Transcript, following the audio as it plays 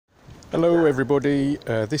Hello everybody,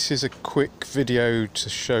 this is a quick video to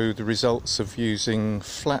show the results of using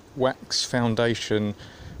flat wax foundation,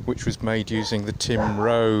 which was made using the Tim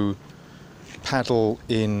Rowe paddle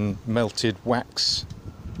in melted wax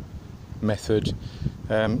method.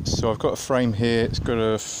 So I've got a frame here, it's got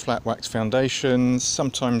a flat wax foundation.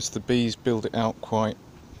 Sometimes the bees build it out quite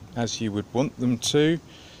as you would want them to,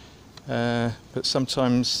 but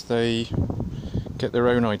sometimes they get their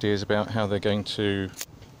own ideas about how they're going to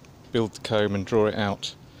build the comb and draw it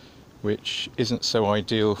out, which isn't so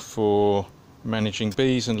ideal for managing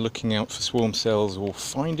bees and looking out for swarm cells or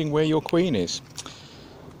finding where your queen is.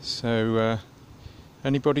 So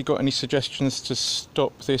anybody got any suggestions to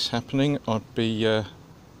stop this happening? I'd be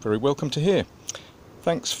very welcome to hear.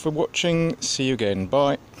 Thanks for watching, see you again,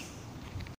 bye.